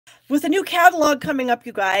With the new catalog coming up,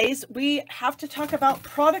 you guys, we have to talk about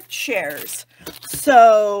product shares.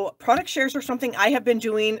 So product shares are something I have been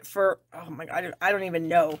doing for, oh my God, I don't even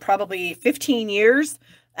know, probably 15 years.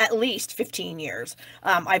 At least 15 years.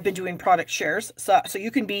 I've been doing product shares. So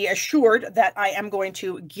you can be assured that I am going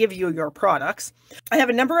to give you your products. I have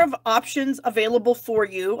a number of options available for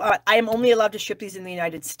you. I am only allowed to ship these in the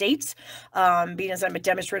United States. Being as I'm a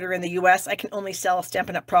demonstrator in the US, I can only sell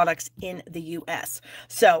Stampin' Up! Products in the US.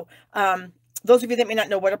 So, those of you that may not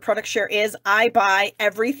know what a product share is, I buy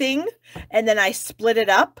everything and then I split it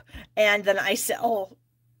up and then I sell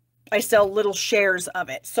little shares of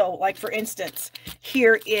it. So like for instance,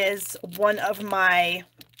 here is one of my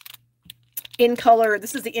in color.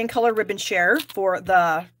 This is the in color ribbon share for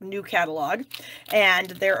the new catalog.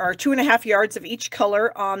 And there are 2.5 yards of each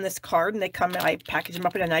color on this card. And I package them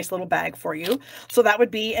up in a nice little bag for you. So that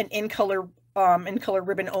would be an in color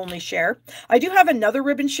ribbon only share. I do have another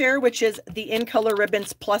ribbon share, which is the in color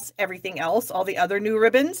ribbons plus everything else, all the other new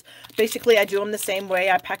ribbons. Basically, I do them the same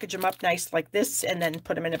way. I package them up nice like this and then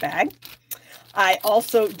put them in a bag. I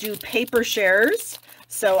also do paper shares.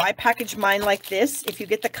 So I package mine like this. If you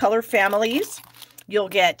get the color families, you'll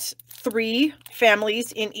get 3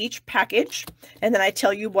 families in each package. And then I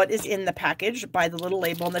tell you what is in the package by the little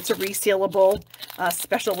label. And that's a resealable,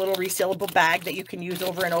 special little resealable bag that you can use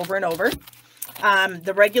over and over and over.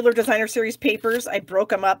 The regular designer series papers, I broke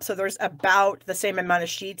them up so there's about the same amount of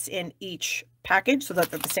sheets in each package so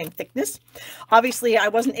that they're the same thickness. Obviously, I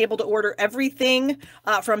wasn't able to order everything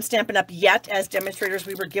from Stampin' Up! Yet. As demonstrators,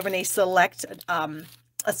 we were given a selection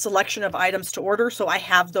of items to order, so I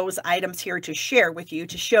have those items here to share with you,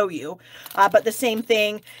 to show you. But the same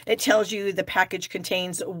thing, it tells you the package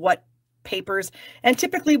contains what papers, and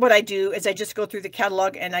typically what I do is I just go through the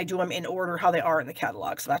catalog and I do them in order how they are in the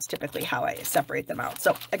catalog. So that's typically how I separate them out.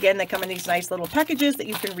 So again, they come in these nice little packages that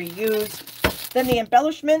you can reuse. Then the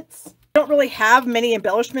embellishments. I don't really have many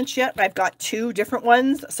embellishments yet. I've got 2 different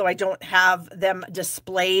ones, so I don't have them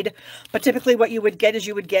displayed. But typically what you would get is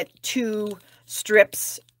you would get 2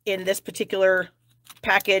 strips in this particular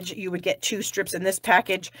package. You would get 2 strips in this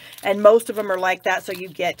package, and most of them are like that. So you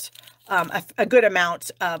get a good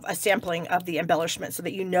amount of a sampling of the embellishment so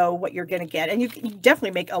that you know what you're going to get. And you can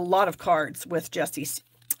definitely make a lot of cards with just these,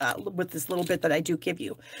 with this little bit that I do give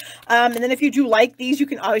you. And then if you do like these, you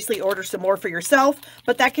can obviously order some more for yourself,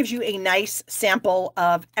 but that gives you a nice sample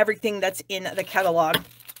of everything that's in the catalog.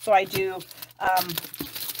 So I do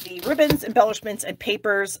the ribbons, embellishments, and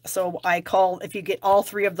papers. So if you get all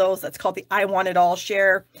 3 of those, that's called the I Want It All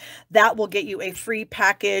share. That will get you a free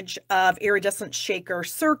package of iridescent shaker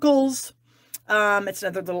circles. It's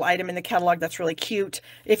another little item in the catalog that's really cute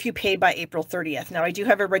if you pay by April 30th. Now, I do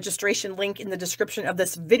have a registration link in the description of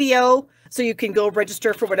this video, so you can go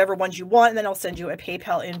register for whatever ones you want, and then I'll send you a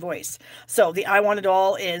PayPal invoice. So the I Want It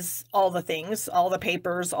All is all the things, all the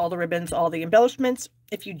papers, all the ribbons, all the embellishments.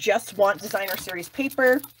 If you just want designer series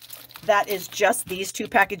paper, that is just these 2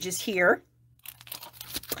 packages here.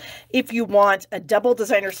 If you want a double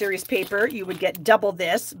designer series paper, you would get double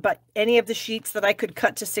this, but any of the sheets that I could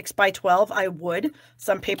cut to 6 by 12, I would.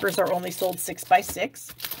 Some papers are only sold 6 by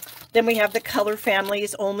 6. Then we have the color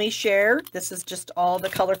families only share. This is just all the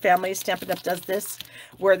color families. Stampin' Up! Does this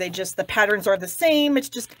where the patterns are the same. It's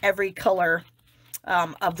just every color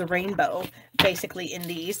of the rainbow basically in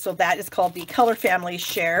these. So that is called the color family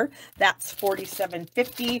share. That's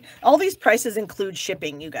 $47.50. All these prices include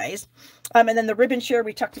shipping, you guys. And then the ribbon share,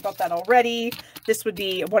 we talked about that already. This would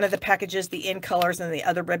be one of the packages, the in colors and the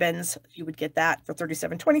other ribbons. You would get that for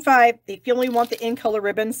 $37.25. If you only want the in color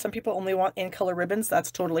ribbons, some people only want in color ribbons.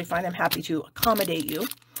 That's totally fine. I'm happy to accommodate you.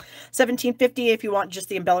 $17.50 if you want just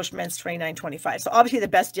the embellishments, $29.25. So obviously the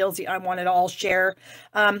best deal is the I Want It All share.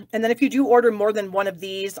 And then if you do order more than one of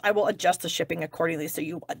these, I will adjust the shipping accordingly. So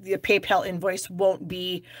the PayPal invoice won't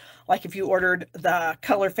be like if you ordered the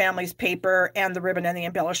color families paper and the ribbon and the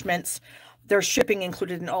embellishments. There's shipping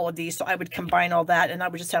included in all of these. So I would combine all that and I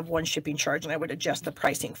would just have one shipping charge and I would adjust the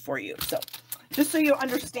pricing for you. So just so you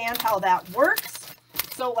understand how that works.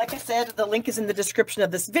 So like I said, the link is in the description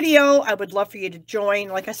of this video. I would love for you to join.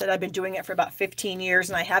 Like I said, I've been doing it for about 15 years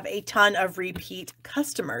and I have a ton of repeat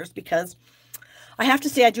customers because I have to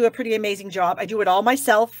say I do a pretty amazing job. I do it all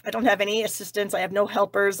myself. I don't have any assistants. I have no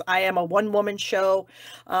helpers. I am a one-woman show.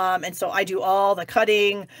 And so I do all the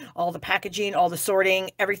cutting, all the packaging, all the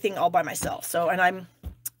sorting, everything all by myself. So, and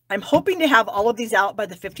I'm hoping to have all of these out by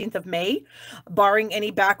the 15th of May, barring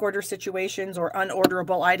any back order situations or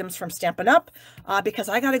unorderable items from Stampin' Up! Because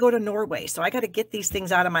I got to go to Norway. So I got to get these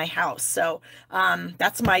things out of my house. So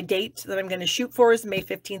that's my date that I'm going to shoot for, is May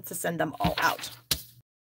 15th, to send them all out.